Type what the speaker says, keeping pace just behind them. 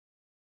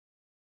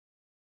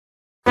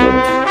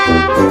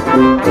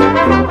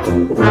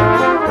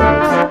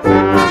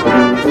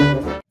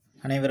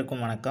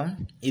அனைவருக்கும் வணக்கம்.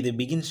 இது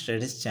பிகின்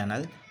ஸ்டடீஸ்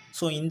சேனல்.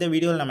 ஸோ இந்த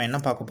வீடியோவில் நம்ம என்ன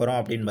பார்க்க போகிறோம்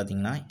அப்படின்னு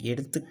பார்த்திங்கன்னா,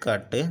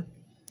 எடுத்துக்காட்டு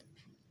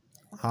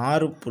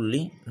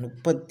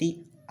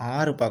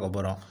 6.36 பார்க்க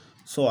போகிறோம்.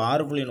 ஸோ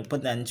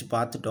 6.35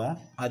 பார்த்துட்டோம்,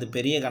 அது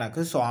பெரிய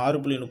கணக்கு. ஸோ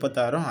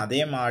 6.36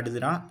 அதே மாதிரி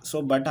தான்.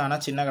 ஸோ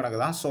ஆனால் சின்ன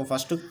கணக்கு தான். ஸோ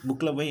ஃபஸ்ட்டு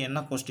புக்கில் போய்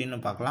என்ன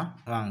கொஸ்டின்னு பார்க்கலாம்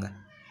வாங்க.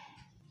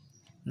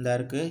 இந்த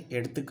இருக்குது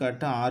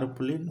எடுத்துக்காட்டு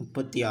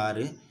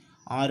 6.36.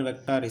 ஆர்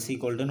வெக்டார் இஸ்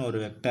ஈக்குவல்டுன்னு ஒரு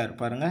வெக்டார்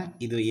பாருங்கள்.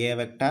 இது ஏ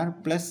வெக்டார்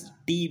ப்ளஸ்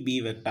டிபி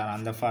வெக்டார்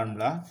அந்த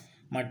ஃபார்முலா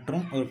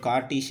மற்றும் ஒரு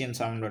கார்ட்டீசியன்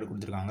சமன்பாடு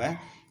கொடுத்துருக்காங்க.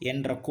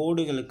 என்ற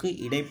கோடுகளுக்கு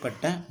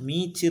இடைப்பட்ட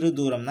மீச்சிறு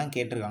தூரம் தான்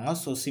கேட்டிருக்காங்க.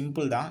 ஸோ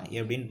சிம்பிள் தான்,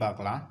 எப்படின்னு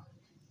பார்க்கலாம்.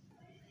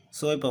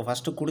 ஸோ இப்போ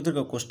ஃபஸ்ட்டு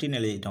கொடுத்துருக்க கொஸ்டின்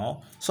எழுதிட்டோம்.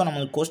 ஸோ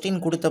நம்மளுக்கு கொஸ்டின்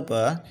கொடுத்தப்போ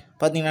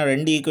பார்த்திங்கன்னா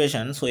 2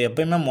 ஈக்குவேஷன். ஸோ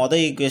எப்போயுமே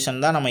மொதல்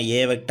ஈக்குவேஷன் தான் நம்ம ஏ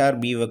வெக்டார்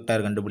பி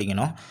வெக்டார்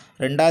கண்டுபிடிக்கணும்.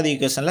 ரெண்டாவது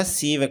ஈக்குவேஷனில்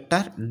சி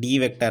வெக்டார் டி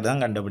வெக்டார்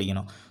தான்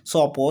கண்டுபிடிக்கணும். ஸோ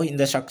அப்போது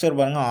இந்த ஸ்ட்ரக்சர்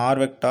பாருங்கள், R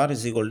vector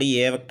is equal to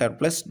A vector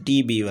plus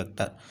DP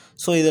vector.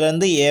 So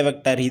இதுலேருந்து ஏ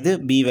வெக்டார் இது,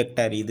 பி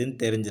வெக்டார் இதுன்னு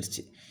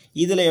தெரிஞ்சிருச்சு.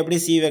 இதில் எப்படி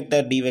சி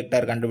வெக்டார் டி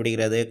வெக்டார்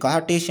கண்டுபிடிக்கிறது?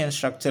 கார்ட்டீசியன்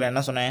ஸ்ட்ரக்சர்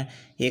என்ன சொன்னேன்,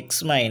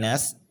 எக்ஸ்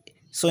மைனஸ்.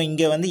 ஸோ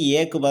இங்கே வந்து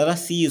ஏக்கு பதிலாக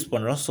சி யூஸ்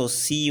பண்ணுறோம். So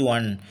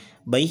C1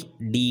 by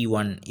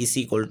D1 is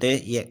equal to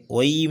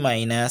y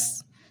minus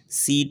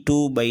C2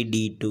 by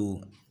D2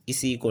 is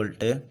equal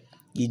to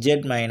Z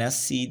minus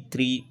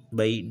C3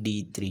 by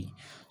D3.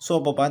 So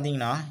இப்போ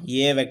பார்த்தீங்கன்னா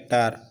ஏ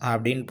வெக்டார்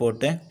அப்படின்னு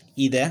போட்டு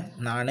இதை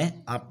நான்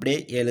அப்படியே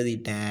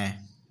எழுதிட்டேன்.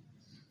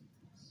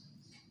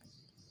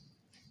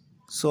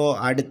 ஸோ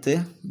அடுத்து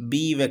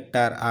பி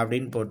வெக்டார்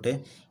அப்படின்னு போட்டு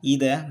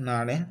இதை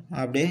நான்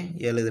அப்படியே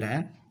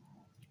எழுதுகிறேன்.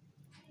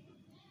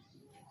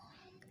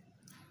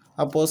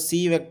 அப்போது சி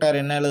வெக்டார்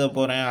என்ன எழுத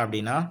போகிறேன்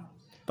அப்படின்னா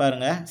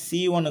பாருங்கள்,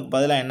 C1க்கு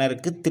பதிலாக என்ன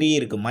இருக்குது, 3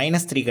 இருக்குது.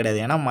 -3 கிடையாது,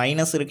 ஏன்னா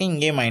மைனஸ் இருக்குது,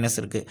 இங்கே மைனஸ்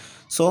இருக்குது.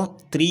 So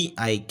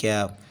 3i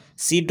gap.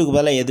 C2க்கு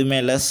பதிலாக எதுவுமே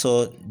இல்லை, ஸோ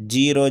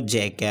 0j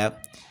கேப்.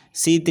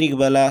 C3க்கு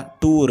பதிலாக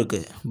 2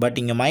 இருக்குது, பட்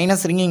இங்கே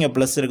மைனஸ் இருக்குது, இங்கே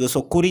ப்ளஸ் இருக்குது.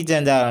 ஸோ குறி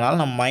சேஞ்ச்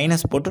ஆகிறதுனால நம்ம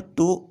மைனஸ் போட்டு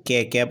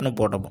 2k கேப்னு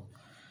போட்டோம்.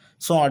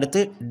 ஸோ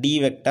அடுத்து டி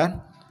வெக்டார்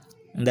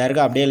இந்த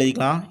இருக்குது அப்படியே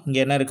எழுதிக்கலாம்.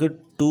 இங்கே என்ன இருக்குது,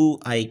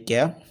 2i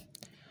கேப்,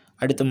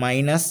 அடுத்து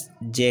மைனஸ்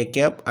ஜே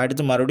கேப்,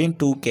 அடுத்து மறுபடியும்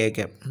 2k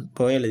கேப்.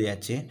 இப்போ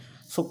எழுதியாச்சு.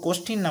 ஸோ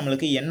கொஸ்டின்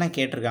நம்மளுக்கு என்ன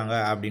கேட்டிருக்காங்க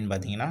அப்படின்னு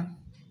பார்த்தீங்கன்னா,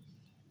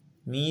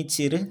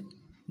 மீச்சிறு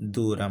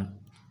தூரம்.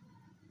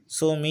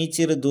 ஸோ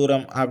மீச்சிறு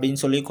தூரம்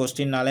அப்படின்னு சொல்லி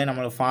கொஸ்டின்னாலே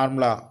நம்மளுக்கு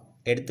ஃபார்முலா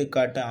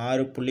எடுத்துக்காட்டு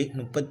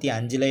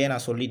 6.35லேயே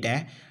நான்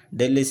சொல்லிட்டேன்.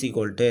 Del is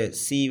equal to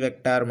C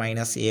vector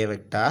minus A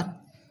vector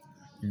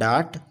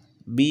dot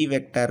B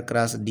vector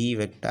cross D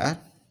vector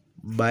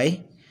by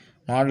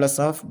modulus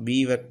of B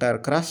vector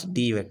cross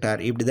D vector.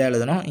 இப்படி தான்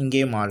எழுதணும்,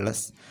 இங்கே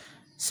மாடுலஸ்.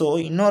 ஸோ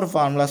இன்னொரு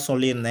ஃபார்முலா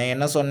சொல்லியிருந்தேன்,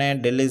 என்ன சொன்னேன்,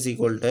 del is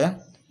equal to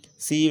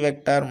C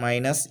vector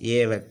minus A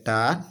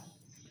vector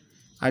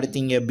அடுத்து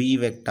இங்கே B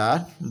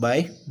vector by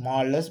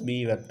modulus B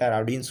vector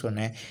அப்படின்னு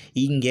சொன்னேன்.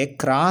 இங்கே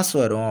கிராஸ்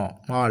வரும்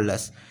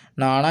மாடுலஸ்.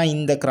 ஆனால்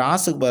இந்த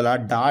கிராஸுக்கு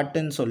பதிலாக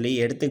டாட்டுன்னு சொல்லி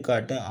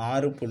எடுத்துக்காட்டு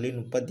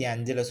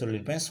 6.35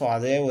 சொல்லியிருப்பேன். ஸோ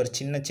அதே ஒரு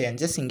சின்ன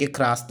சேஞ்சஸ், இங்கே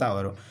கிராஸ் தான்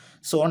வரும்.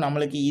 ஸோ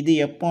நம்மளுக்கு இது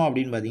எப்போ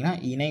அப்படின்னு பார்த்தீங்கன்னா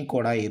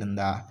இணைக்கோடாக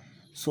இருந்தால்.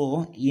 ஸோ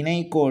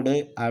இணைக்கோடு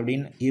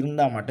அப்படின்னு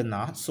இருந்தால்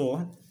மட்டும்தான். ஸோ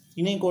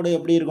இணைக்கோடு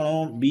எப்படி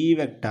இருக்கணும், B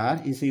vector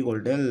is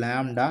equal to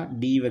lambda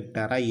D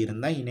வெக்டாராக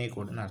இருந்தால்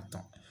இணைக்கோடுன்னு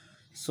அர்த்தம்.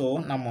 ஸோ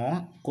நம்ம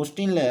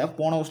கொஸ்டினில்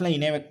போன வருஷத்தில்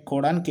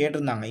இணைக்கோடான்னு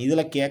கேட்டிருந்தாங்க,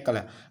 இதில்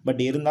கேட்கல,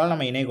 பட் இருந்தாலும்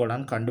நம்ம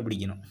இணைக்கோடான்னு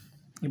கண்டுபிடிக்கணும்.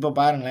 இப்போ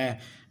பாருங்களேன்,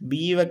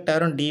 பி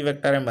வெக்டாரும் டி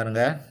வெக்டாரையும்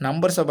பாருங்கள்,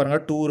 நம்பர்ஸை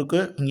பாருங்கள், 2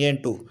 இருக்குது,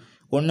 இங்கேயும் 2,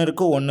 1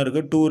 இருக்குது, 1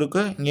 இருக்குது, 2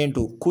 இருக்குது, இங்கேயும்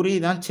 2, குறி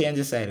தான்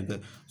சேஞ்சஸ் ஆகிருக்கு.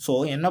 ஸோ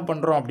என்ன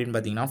பண்ணுறோம் அப்படின்னு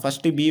பார்த்தீங்கன்னா,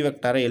 ஃபஸ்ட்டு பி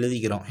வெக்டாரை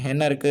எழுதிக்கிறோம்.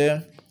 என்ன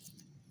இருக்குது,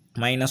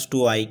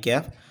 -2i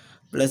cap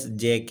plus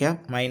j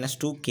cap minus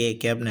 2k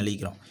கேப்னு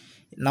எழுதிக்கிறோம்.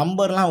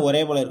 நம்பர்லாம்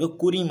ஒரே போல் இருக்குது,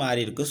 குறி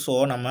மாறி இருக்குது. ஸோ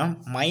நம்ம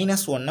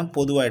 -1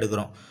 பொதுவாக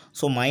எடுக்கிறோம்.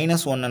 ஸோ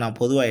 -1 நான்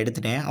பொதுவாக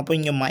எடுத்துட்டேன். அப்போ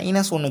இங்கே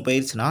 -1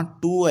 போயிடுச்சுன்னா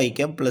 2i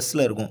கேப்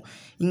ப்ளஸில் இருக்கும்.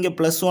 இங்கே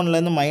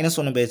 +1லேருந்து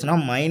 -1 போயிடுச்சுன்னா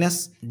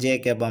 -j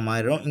கேப்பாக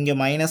மாறிடும். இங்கே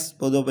மைனஸ்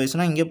பொதுவாக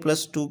போயிடுச்சுன்னா இங்கே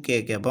 +2k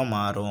கேப்பாக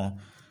மாறும்.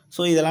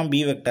 ஸோ இதெல்லாம்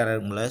பி வெக்டாராக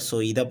இருக்குங்கள. ஸோ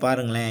இதை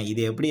பாருங்களேன்,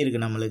 இது எப்படி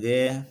இருக்குது, நம்மளுக்கு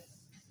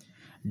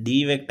டி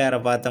வெக்டாரை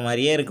பார்த்த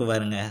மாதிரியே இருக்குது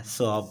பாருங்கள்.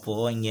 ஸோ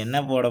அப்போது இங்கே என்ன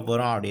போட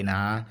போகிறோம் அப்படின்னா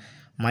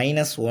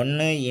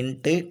 -1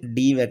 இன்ட்டு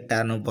டி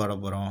வெக்டார்னு போட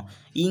போகிறோம்.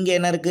 இங்கே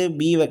என்ன இருக்குது,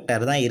 பி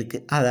வெக்டார் தான்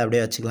இருக்குது, அதை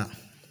அப்படியே வச்சுக்கலாம்.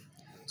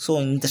 ஸோ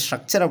இந்த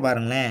ஸ்ட்ரக்சரை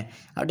பாருங்களேன்,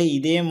 அப்படியே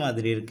இதே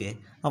மாதிரி இருக்குது.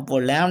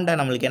 அப்போது லேம்டா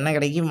நம்மளுக்கு என்ன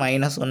கிடைக்கும்,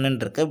 -1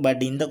 இருக்குது.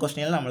 பட் இந்த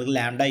கொஸ்டினில் நம்மளுக்கு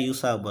லேம்டா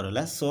யூஸ் ஆக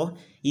போகிறதில்ல. ஸோ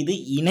இது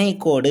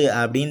இணைக்கோடு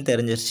அப்படின்னு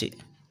தெரிஞ்சிருச்சு.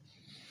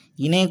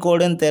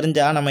 இணைக்கோடுன்னு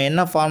தெரிஞ்சால் நம்ம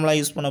என்ன ஃபார்முலா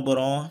யூஸ் பண்ண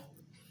போகிறோம்,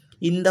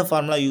 இந்த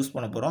ஃபார்முலா யூஸ்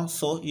பண்ண போகிறோம்.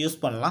 ஸோ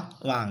யூஸ் பண்ணலாம்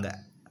வாங்க.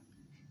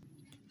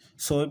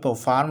 ஸோ இப்போ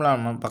ஃபார்முலா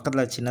நம்ம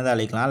பக்கத்தில் சின்னதாக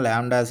அழிக்கலாம்.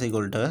 Lambda is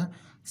equal to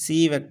C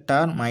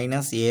vector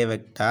minus A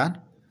vector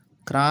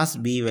cross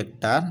B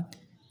vector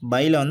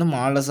பையில் வந்து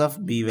modulus of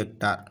B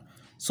vector.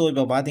 So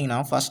இப்போ பார்த்தீங்கன்னா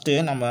ஃபஸ்ட்டு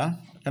நம்ம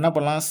என்ன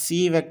பண்ணலாம், சி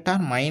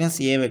வெக்டார் மைனஸ்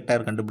ஏ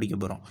வெக்டார் கண்டுபிடிக்க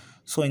போகிறோம்.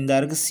 ஸோ இந்த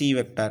இருக்குது சி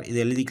வெக்டார், இது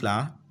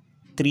எழுதிக்கலாம்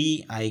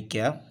 3i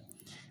கேப்.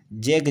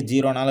 ஜேக்கு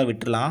 0னால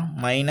விட்டுலாம்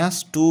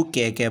 -2k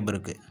கேப்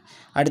இருக்குது.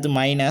 அடுத்து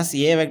மைனஸ்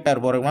ஏ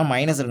வெக்டார் போகிறதுக்குனா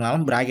மைனஸ்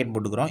இருக்கனாலும் ப்ராக்கெட்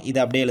போட்டுக்கிறோம். இது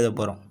அப்படியே எழுத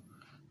போகிறோம்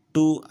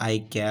 2i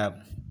cap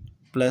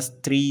plus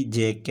 3j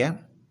cap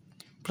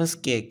plus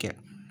k gap.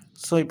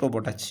 So இப்போ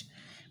போட்டாச்சு.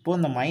 இப்போது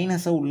இந்த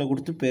மைனஸை உள்ளே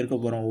கொடுத்து பெருக்க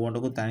போகிறோம்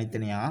ஒவ்வொன்றுக்கும்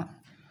தனித்தனியாக.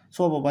 ஸோ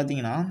அப்போ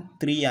பார்த்தீங்கன்னா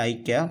 3i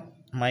கேப்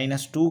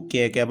 -2k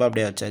கேப்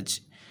அப்படியே வச்சாச்சு.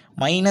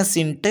 மைனஸ்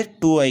இன்ட்டு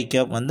 2i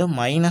கேப் வந்து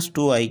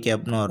 -2i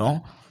கேப்னு வரும்.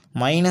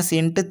 Minus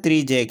into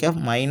 3j gap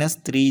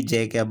 -3j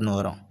கேப்னு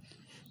வரும்.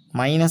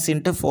 Minus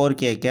into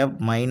 4k gap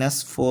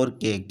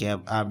 -4k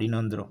gap அப்படின்னு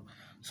வந்துடும்.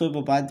 ஸோ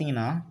இப்போ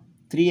பார்த்தீங்கன்னா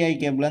 3i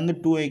கேப்லேருந்து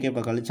 2i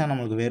கேப்பை கழிச்சா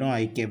நம்மளுக்கு வெறும்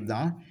i கேப்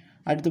தான்.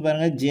 அடுத்து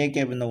பாருங்கள் j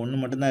கேப் இந்த ஒன்று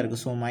மட்டும்தான்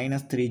இருக்குது. ஸோ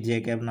 -3j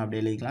கேப்னு அப்படி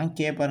எழுதிக்கலாம்.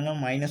 கே பாருங்கள்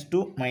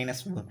 -2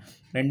 -4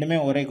 ரெண்டுமே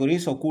ஒரே குறி.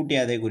 ஸோ கூட்டி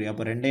அதே குறி.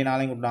 அப்போ 2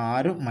 4 கூட்டம்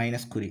 6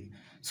 மைனஸ் குறி.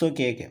 ஸோ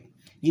k கேப்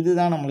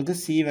இதுதான் நம்மளுக்கு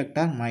c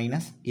vector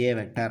minus a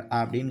vector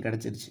அப்படின்னு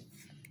கிடச்சிருச்சு.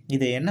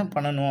 இதை என்ன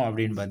பண்ணணும்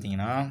அப்படின்னு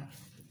பார்த்தீங்கன்னா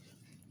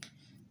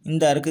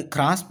இந்த அருக்கு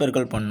கிராஸ்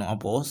பெருக்கல் பண்ணணும்.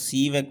 அப்போது c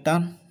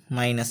வெக்டார்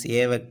மைனஸ்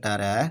a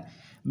வெக்டாரை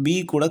b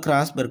கூட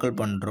கிராஸ் பெருக்கல்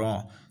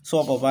பண்ணுறோம். ஸோ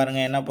அப்போ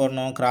பாருங்கள் என்ன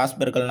பண்ணணும், கிராஸ்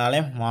பெருக்கல்னாலே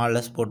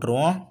மாலஸ்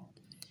போட்டுருவோம்.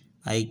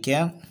 i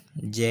gap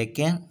j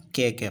gap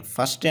k gap.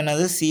 First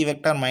என்னது c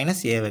vector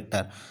minus a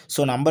vector. So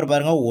number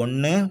பாருங்கள்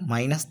 1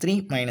 -3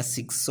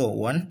 -6. ஸோ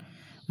 1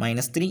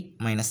 -3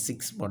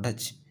 -6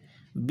 போட்டாச்சு.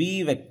 b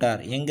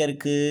வெக்டார் எங்கே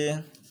இருக்குது,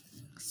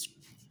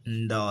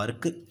 இந்த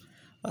இருக்குது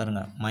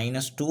பாருங்கள்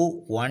 -2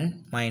 1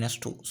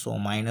 -2. ஸோ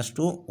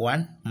 -2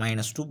 1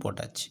 -2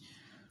 போட்டாச்சு.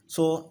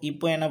 ஸோ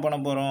இப்போ என்ன பண்ண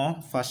போகிறோம்,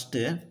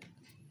 ஃபஸ்ட்டு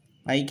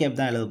i கேப்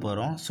தான் எழுத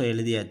போகிறோம். ஸோ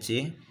எழுதியாச்சு.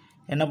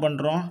 என்ன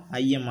பண்ணுறோம்,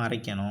 ஐயை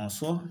மறைக்கணும்.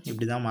 ஸோ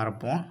இப்படி தான்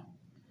மறைப்போம்.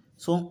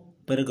 So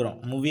பெருக்கிறோம்.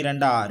 Movie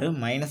 2 6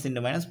 minus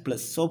into minus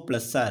plus. So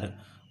plus 6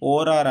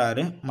 ஓரார்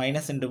 6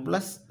 minus into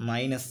plus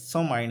minus. So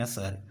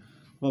 -6.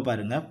 இப்போ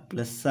பாருங்கள்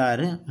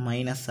 +6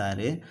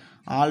 -6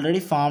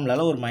 ஆல்ரெடி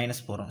ஃபார்முலாவில் ஒரு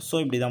மைனஸ் போகிறோம். ஸோ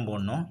இப்படி தான்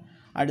போடணும்.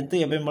 அடுத்து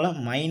எப்பயும் போல்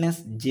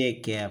 -j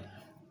கேப்.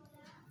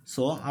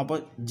 ஸோ அப்போ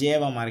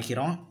ஜேவை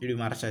மறைக்கிறோம். இப்படி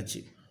மறைச்சாச்சு.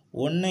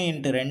 1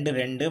 × 2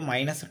 2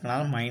 மைனஸ்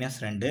இருக்கனால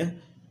 -2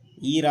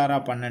 ஈராரா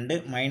 12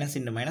 minus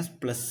into minus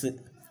plus.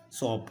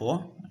 So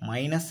அப்போது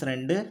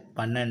 -2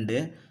 12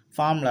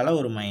 ஃபார்முலாவில்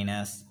ஒரு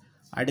மைனஸ்.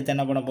 அடுத்து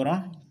என்ன பண்ண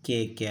போகிறோம், k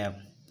கேப்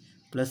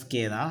ப்ளஸ்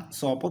k தான்.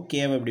 ஸோ அப்போது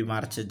கேவை இப்படி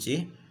மறைச்சிச்சு.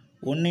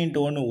 1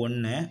 × 1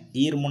 1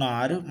 ஈர் 3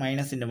 6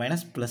 minus into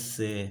minus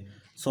plus.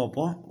 So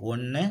அப்போது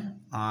 1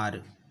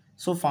 6.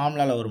 ஸோ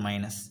ஃபார்முலாவில் ஒரு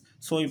மைனஸ்.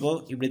 ஸோ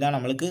இப்போது இப்படி தான்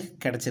நம்மளுக்கு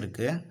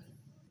கிடச்சிருக்கு.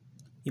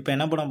 இப்போ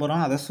என்ன பண்ண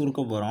போகிறோம், அதை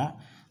சுருக்க போகிறோம்.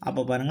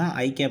 அப்போ பாருங்கள்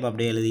i கேப்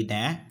அப்படியே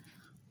எழுதிட்டேன்.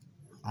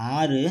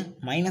 6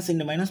 மைனஸ்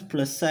இன்ட்டு மைனஸ்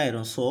ப்ளஸ்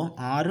ஆயிரும். ஸோ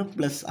 6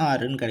 +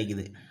 6ன்னு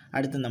கிடைக்குது.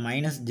 அடுத்து இந்த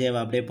மைனஸ் ஜேவை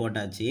அப்படியே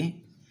போட்டாச்சு.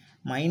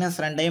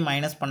 -2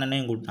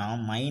 -12 கூட்டினா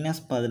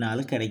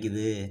 -14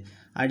 கிடைக்குது.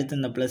 அடுத்து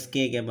இந்த ப்ளஸ்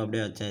k கேப்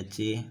அப்படியே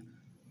வச்சாச்சு.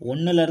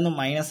 1லேருந்து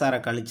 -6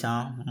 கழிச்சா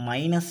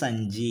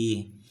 -5.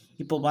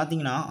 இப்போ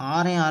பார்த்தீங்கன்னா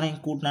 6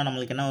 கூட்டினா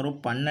நம்மளுக்கு என்ன வரும்,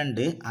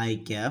 12 i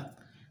gap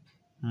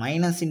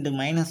minus into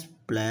minus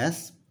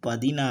plus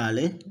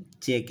 14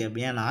 j gap.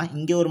 ஏன்னா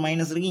இங்கே ஒரு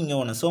மைனஸ் இருக்குது, இங்கே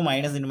ஒன்று. So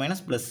minus into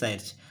minus plus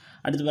ஆயிடுச்சு.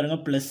 அடுத்து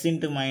பாருங்கள் plus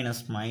into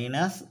minus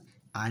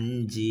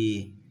 -5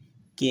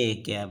 k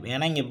gap.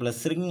 ஏன்னா இங்கே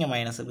ப்ளஸ் இருக்குது, இங்கே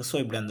மைனஸ் இருக்குது. ஸோ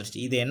இப்படி வந்துடுச்சு.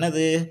 இது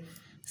என்னது,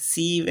 c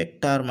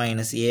vector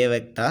minus a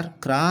vector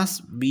cross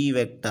b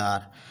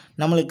vector.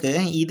 நம்மளுக்கு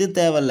இது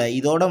தேவையில்லை,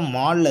 இதோட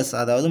மால்லஸ்,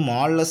 அதாவது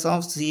மால்லஸ்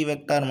of c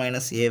vector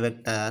minus a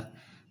vector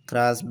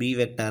cross b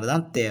vector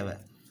தான் தேவை.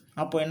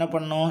 அப்போ என்ன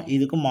பண்ணோம்,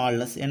 இதுக்கு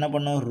மால்லஸ் என்ன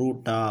பண்ணோம்,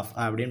 √of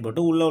அப்படின்னு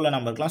போட்டு உள்ள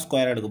நம்பருக்குலாம்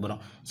ஸ்கொயர் எடுக்க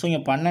போகிறோம். ஸோ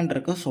இங்கே 12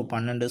 இருக்குது. ஸோ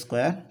 12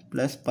 ஸ்கொயர்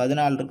ப்ளஸ்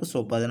 14 இருக்குது. So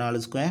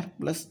 14 square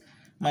plus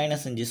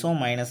 -5. So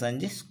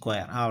 -5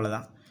 square.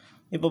 அவ்வளோதான்.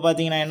 இப்போ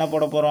பார்த்தீங்கன்னா என்ன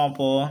போட போகிறோம்,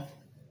 அப்போது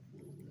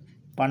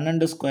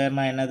 12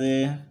 ஸ்கொயர்னால் என்னது,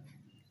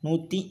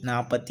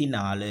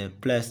 144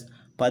 plus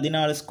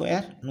 14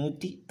 square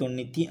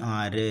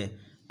 196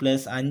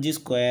 plus 5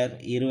 square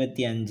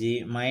 25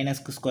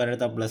 மைனஸ்க்கு square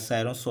எடுத்தால் ப்ளஸ்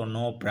ஆயிரும். So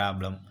no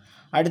problem.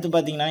 அடுத்து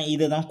பார்த்தீங்கன்னா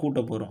இதை தான் கூட்ட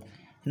போகிறோம்.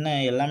 என்ன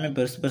எல்லாமே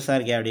பெருசு பெருசாக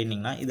இருக்கே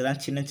அப்படின்னிங்கன்னா இதெல்லாம்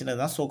சின்ன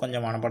சின்னதான். ஸோ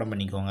கொஞ்சம் மனப்பாடம்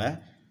பண்ணிக்கோங்க.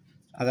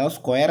 அதாவது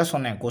ஸ்கொயரை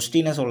சொன்னேன்,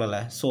 கொஸ்டினே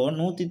சொல்லலை. ஸோ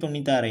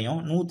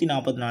 196ஐயும்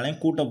 144ஐயும்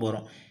கூட்ட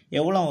போகிறோம்.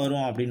 எவ்வளோ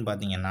வரும் அப்படின்னு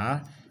பார்த்தீங்கன்னா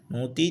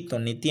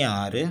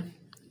 196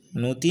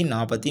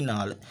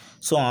 144.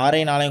 ஸோ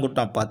 6 4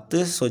 கூட்டினா 10.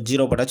 ஸோ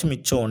 0 போட்டாச்சு,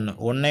 மிச்சம் 1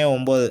 1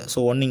 9. ஸோ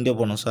 1 இங்கே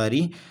போகணும்,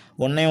 சாரி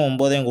 1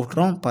 9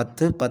 கூட்டுறோம்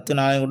 10 10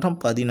 4 கூட்டுறோம்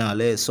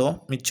 14. ஸோ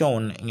மிச்சம்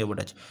 1 இங்கே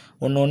போட்டாச்சு.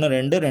 1 1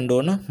 2 2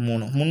 1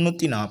 3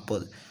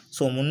 340.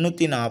 ஸோ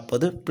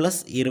 340 ப்ளஸ்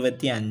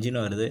 25ன்னு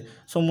வருது.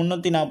 ஸோ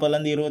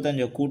 340லேருந்து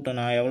 25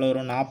 கூட்டினா எவ்வளோ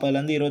வரும்,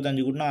 40லேருந்து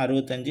 25 கூட்டினா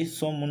 65.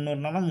 ஸோ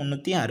 300னா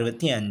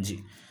 365.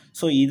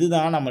 ஸோ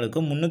இதுதான் நம்மளுக்கு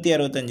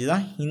 365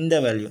 தான் இந்த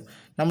வேல்யூ.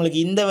 நம்மளுக்கு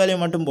இந்த வேல்யூ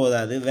மட்டும்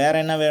போதாது, வேறு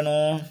என்ன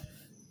வேணும்,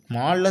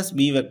 மால்லஸ்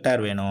b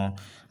வெக்டார் வேணும்.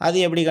 அது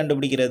எப்படி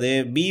கண்டுபிடிக்கிறது,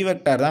 b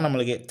வெக்டார் தான்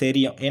நம்மளுக்கு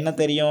தெரியும். என்ன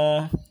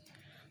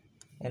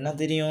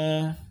தெரியும்,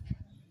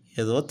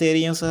 ஏதோ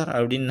தெரியும் சார்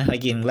அப்படின்னு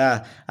நினைக்கிறீங்களா,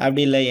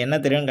 அப்படி இல்லை. என்ன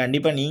தெரியும்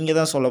கண்டிப்பாக நீங்கள்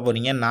தான் சொல்ல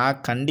போகிறீங்க.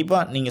 நான்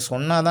கண்டிப்பாக நீங்கள்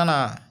சொன்னால் தான்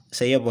நான்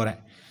செய்ய போகிறேன்.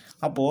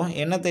 அப்போது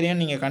என்ன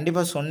தெரியும் நீங்கள்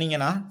கண்டிப்பாக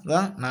சொன்னீங்கன்னா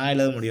தான் நான்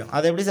எழுத முடியும்.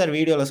 அதை எப்படி சார்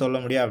வீடியோவில் சொல்ல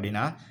முடியும்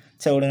அப்படின்னா,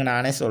 சரி விடுங்க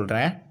நானே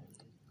சொல்கிறேன்.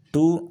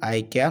 2i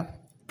cap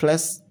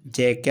plus j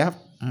cap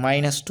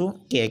minus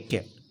 2k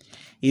cap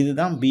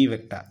இதுதான் b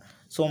vector.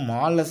 So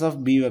modulus of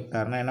b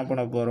வெக்டார்னால் என்ன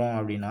பண்ண போகிறோம்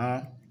அப்படின்னா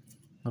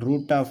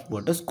ரூட் ஆஃப்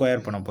போட்டு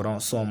ஸ்கொயர் பண்ண போகிறோம்.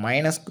 So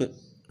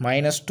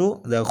 -2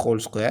 the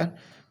whole square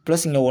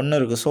plus இங்கே 1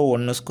 இருக்குது ஸோ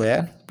 1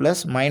 ஸ்கொயர்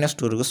ப்ளஸ்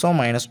 -2 இருக்குது ஸோ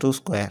 -2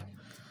 ஸ்கொயர்.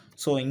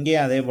 ஸோ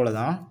இங்கேயும் அதே போல்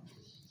தான்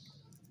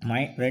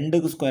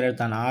 2க்கு ஸ்கொயர்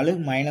எடுத்தால் 4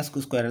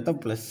 மைனஸ்க்கு ஸ்கொயர் எடுத்தால்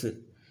ப்ளஸ்ஸு,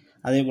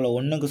 அதே போல்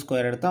 1க்கு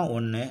ஸ்கொயர் எடுத்தால்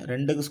 1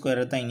 2க்கு ஸ்கொயர்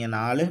எடுத்தால் இங்கே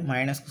 4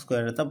 மைனஸ்க்கு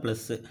ஸ்கொயர் எடுத்தால்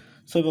ப்ளஸ்ஸு.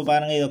 ஸோ இப்போ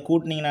பாருங்கள் இதை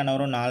கூட்டினீங்கன்னா என்ன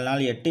வரும் 4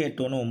 4 8 8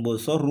 1 9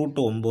 ஸோ ரூட்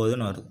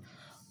 9ன்னு வருது.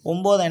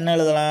 9 என்ன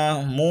எழுதலாம்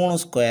 3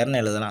 ஸ்கொயர்னு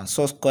எழுதலாம்.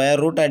 ஸோ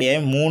ஸ்கொயர் ரூட்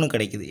அடியாகி 3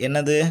 கிடைக்குது.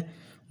 என்னது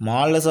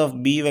மாடுலஸ் ஆஃப்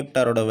b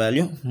வெக்டாரோட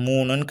வேல்யூ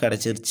 3ன்னு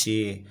கிடச்சிருச்சு.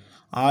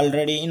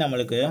 ஆல்ரெடி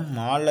நம்மளுக்கு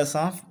modulus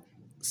of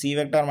c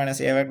vector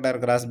minus a vector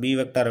cross b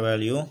vector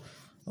value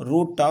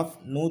root of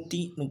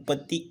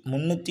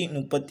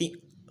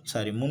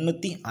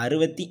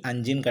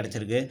 365ன்னு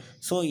கிடச்சிருக்கு.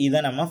 ஸோ இதை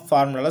நம்ம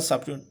ஃபார்முலாவில்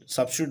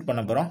சப்ஸ்டியூட்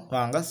பண்ண போகிறோம்.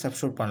 வாங்க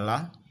சப்ஸ்டியூட்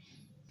பண்ணலாம்.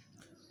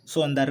 ஸோ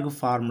இந்த இருக்குது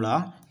ஃபார்முலா.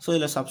 ஸோ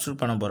இதில்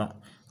சப்ஸ்டியூட் பண்ண போகிறோம்.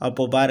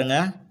 அப்போது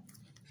பாருங்கள்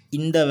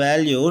இந்த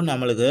வேல்யூ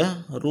நம்மளுக்கு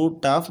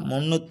ரூட் ஆஃப்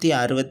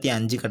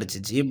 365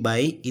 கிடச்சிச்சு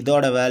பை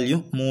இதோட வேல்யூ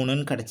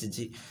 3ன்னு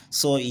கிடச்சிச்சு.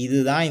 ஸோ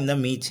இதுதான் இந்த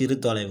மீச்சிறு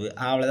தொலைவு.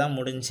 அவ்வளோதான்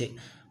முடிஞ்சு.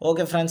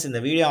 ஓகே ஃப்ரெண்ட்ஸ், இந்த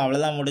வீடியோ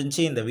அவ்வளோதான்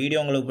முடிஞ்சு. இந்த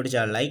வீடியோ உங்களுக்கு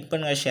பிடிச்சா லைக்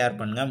பண்ணுங்கள், ஷேர்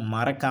பண்ணுங்கள்,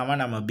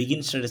 மறக்காமல் நம்ம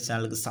பிகின் ஸ்டடீஸ்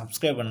சேனலுக்கு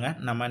சப்ஸ்கிரைப் பண்ணுங்கள்.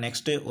 நம்ம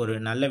நெக்ஸ்ட்டு ஒரு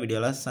நல்ல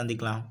வீடியோவில்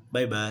சந்திக்கலாம்.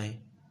 Bye bye.